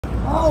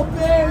Oh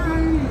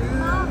baby,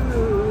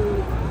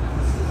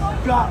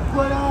 you got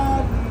what I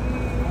need.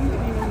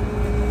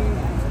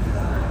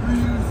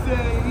 You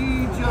say he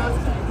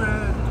just a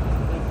friend.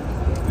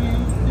 You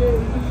say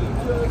he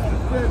just a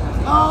friend.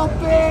 Oh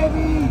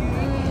baby,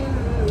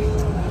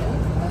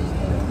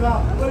 you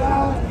got what I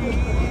need.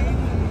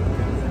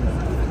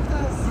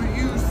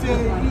 You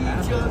say he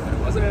just a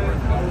friend.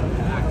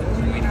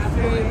 You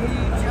say he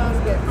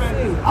just a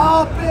friend.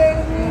 Oh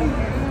baby,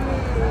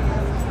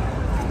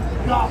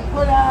 you got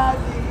what I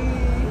need.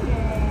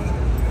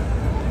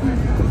 You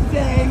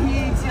say he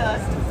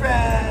just a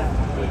friend.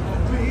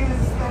 You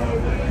say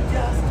he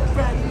just a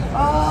friend.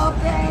 Oh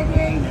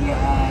baby,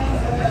 yeah.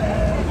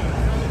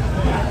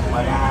 That's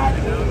what I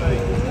need.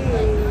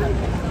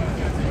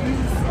 You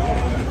say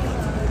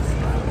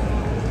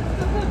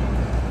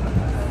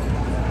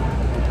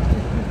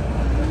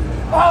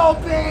oh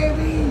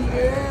baby,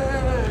 yeah.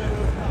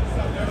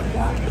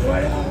 That's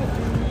what I need.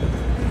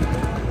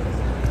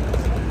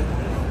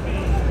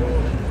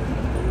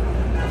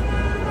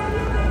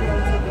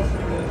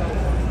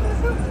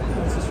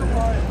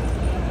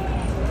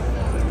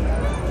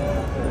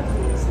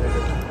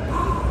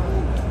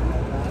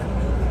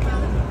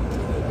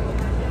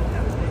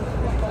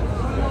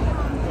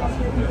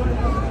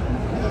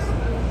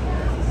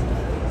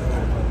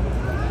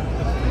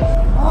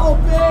 Oh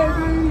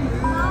baby,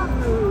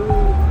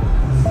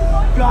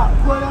 you got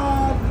what I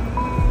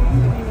need.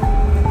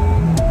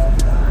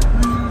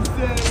 You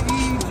say he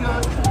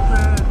just a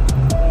friend.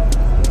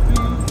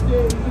 You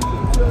say he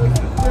just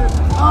a friend.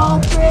 Oh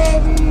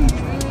baby,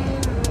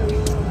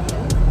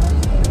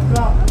 you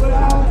got what I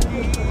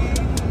need.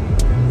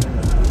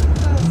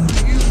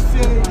 You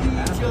say he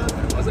just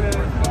a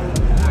friend.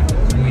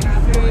 You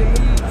say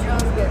he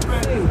just a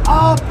friend.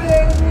 Oh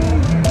baby,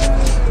 you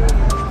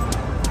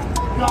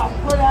got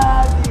what I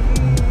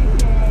need.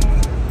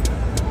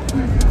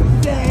 You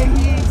say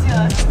he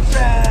just a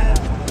friend.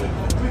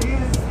 You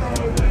say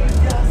he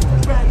just a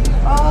friend.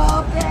 Oh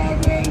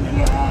baby,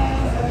 yeah.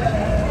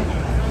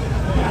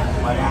 That's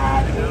what I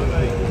need.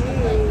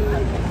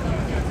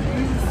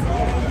 You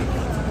say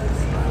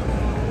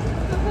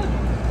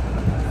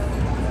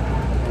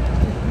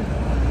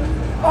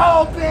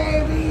oh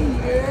baby,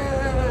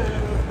 yeah.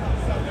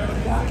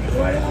 That's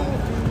what I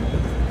need.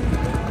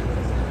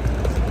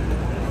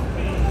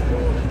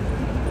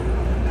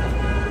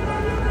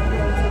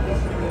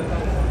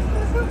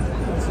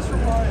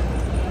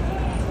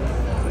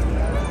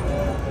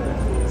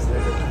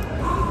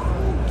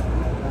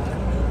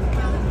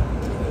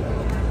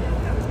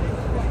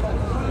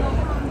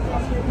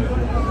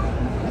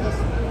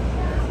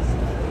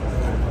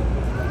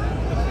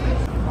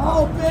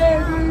 Oh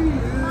baby,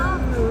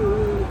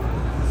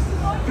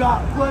 you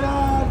got what I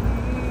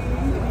need.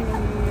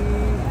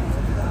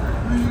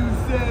 You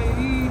say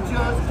he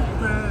just a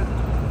friend.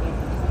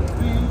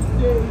 You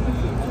say he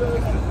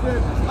just a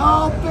friend.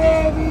 Oh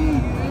baby,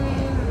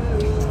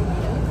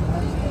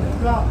 you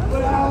got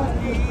what I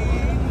need.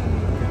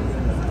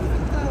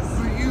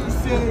 You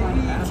say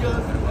he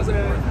just a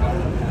friend.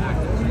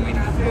 You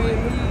say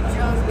he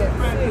just a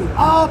friend.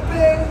 Oh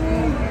baby,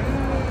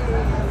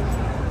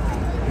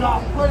 you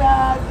got what I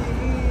need.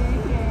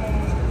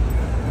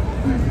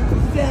 You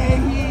say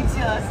he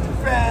just a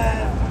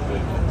friend.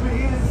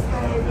 You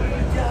say he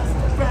just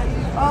a friend.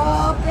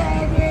 Oh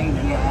baby,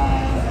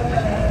 yeah.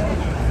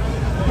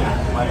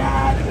 That's what I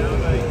need.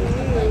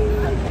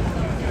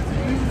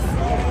 You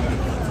say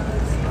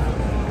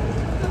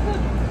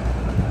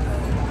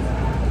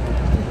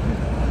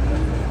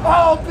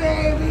oh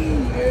baby,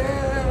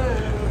 yeah.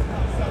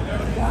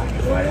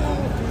 That's what I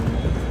need.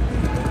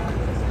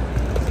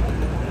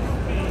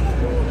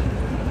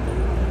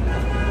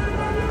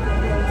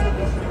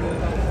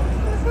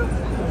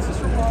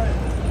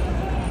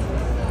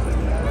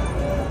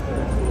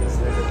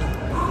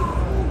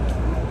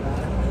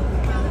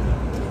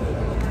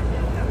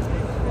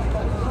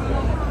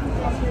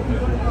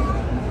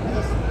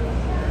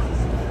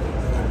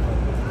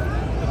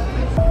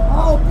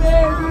 Oh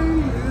baby,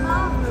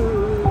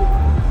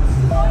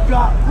 you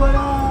got what I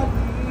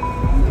need.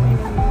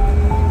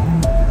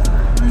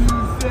 You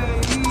say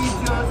he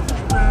just a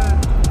friend.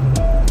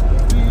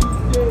 You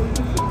say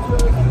he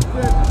just a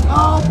friend.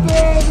 Oh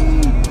baby,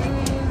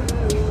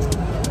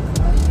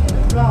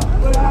 you got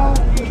what I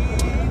need.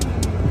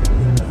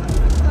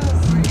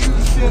 You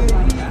say he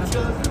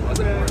just a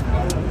friend.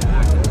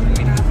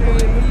 You say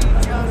he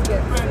just a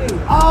friend.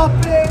 Oh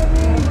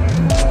baby,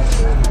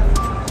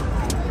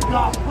 you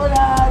got what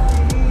I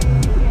need.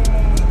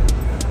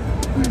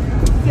 You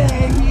say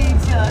he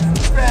just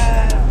a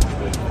friend.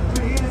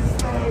 You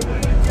say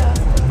he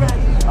just a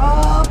friend.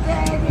 Oh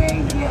baby,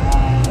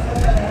 yeah.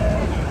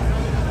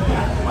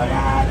 That's what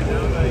I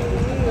need.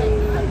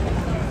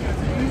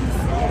 You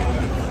say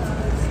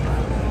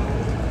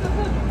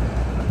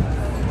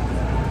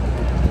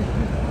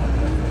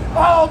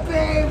oh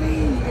baby,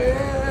 yeah.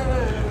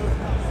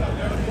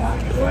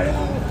 That's what I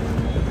need.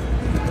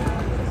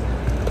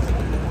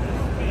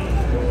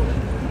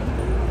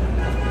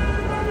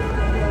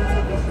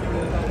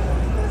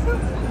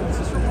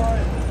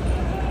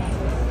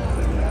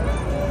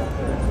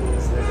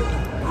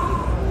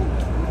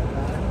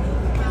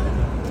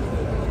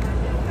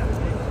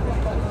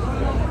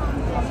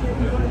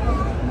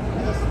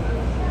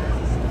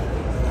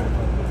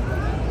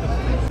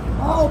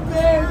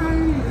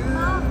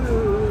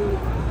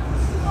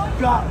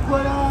 got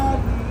what I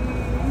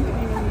need.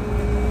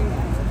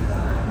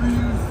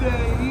 You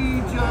say he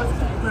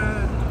just a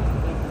friend.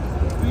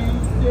 You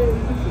say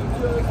he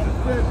just a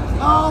friend.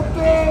 Oh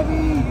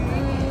baby,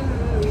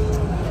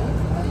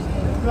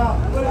 you got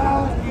what I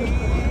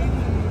need.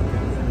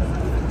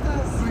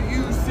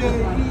 You say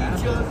he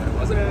just a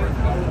friend.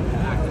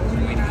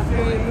 You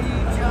say he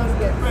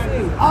just a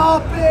friend. Oh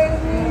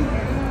baby,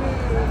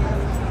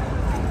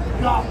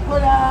 you got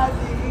what I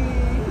need.